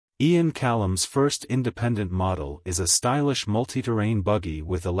Ian Callum's first independent model is a stylish multi-terrain buggy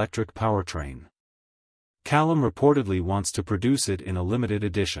with electric powertrain. Callum reportedly wants to produce it in a limited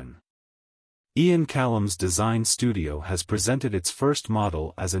edition. Ian Callum's design studio has presented its first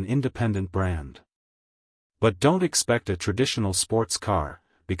model as an independent brand. But don't expect a traditional sports car,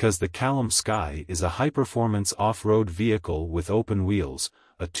 because the Callum Skye is a high-performance off-road vehicle with open wheels,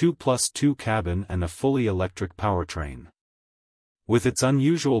 a 2+2 cabin and a fully electric powertrain. With its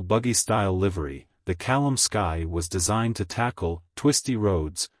unusual buggy-style livery, the Callum Skye was designed to tackle twisty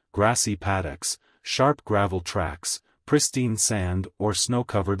roads, grassy paddocks, sharp gravel tracks, pristine sand or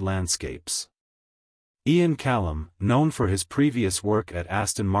snow-covered landscapes. Ian Callum, known for his previous work at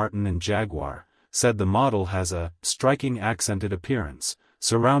Aston Martin and Jaguar, said the model has a striking accented appearance,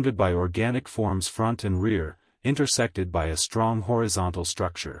 surrounded by organic forms front and rear, intersected by a strong horizontal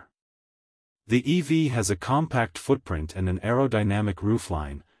structure. The EV has a compact footprint and an aerodynamic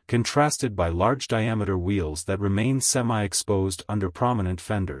roofline, contrasted by large diameter wheels that remain semi-exposed under prominent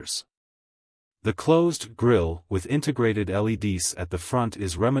fenders. The closed grille with integrated LEDs at the front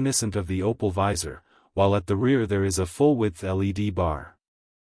is reminiscent of the Opel Vizor, while at the rear there is a full-width LED bar.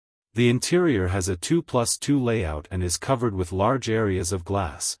 The interior has a 2+2 layout and is covered with large areas of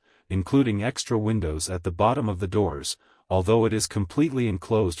glass, including extra windows at the bottom of the doors, although it is completely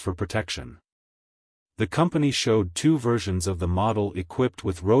enclosed for protection. The company showed two versions of the model equipped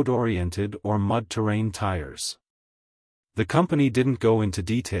with road-oriented or mud terrain tires. The company didn't go into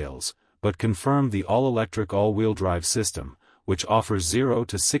details, but confirmed the all-electric all-wheel drive system, which offers 0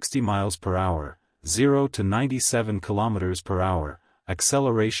 to 60 miles per hour, 0 to 97 kilometers per hour,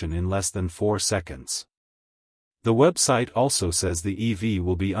 acceleration in less than 4 seconds. The website also says the EV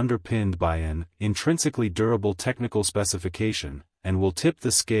will be underpinned by an intrinsically durable technical specification, and will tip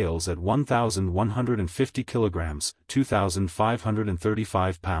the scales at 1,150 kilograms,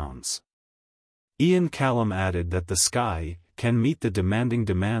 2,535 pounds. Ian Callum added that the Skye can meet the demanding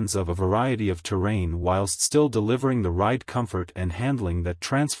demands of a variety of terrain whilst still delivering the ride comfort and handling that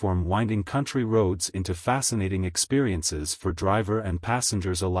transform winding country roads into fascinating experiences for driver and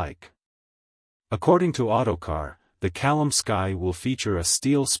passengers alike. According to Autocar, the Callum Skye will feature a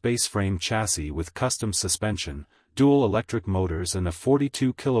steel space-frame chassis with custom suspension, dual electric motors and a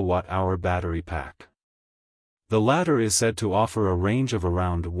 42 kilowatt-hour battery pack. The latter is said to offer a range of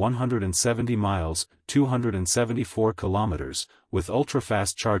around 170 miles, 274 kilometers, with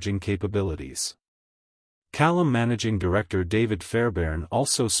ultra-fast charging capabilities. Callum Managing Director David Fairbairn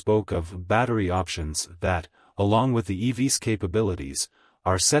also spoke of battery options that, along with the EV's capabilities,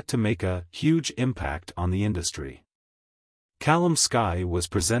 are set to make a huge impact on the industry. Callum Skye was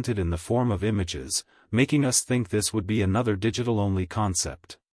presented in the form of images, making us think this would be another digital-only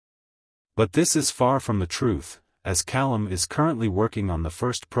concept. But this is far from the truth, as Callum is currently working on the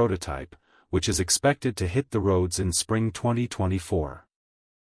first prototype, which is expected to hit the roads in spring 2024.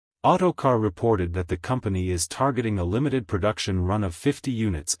 Autocar reported that the company is targeting a limited production run of 50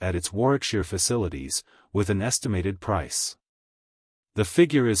 units at its Warwickshire facilities, with an estimated price. The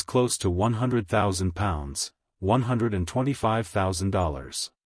figure is close to £100,000, $125,000.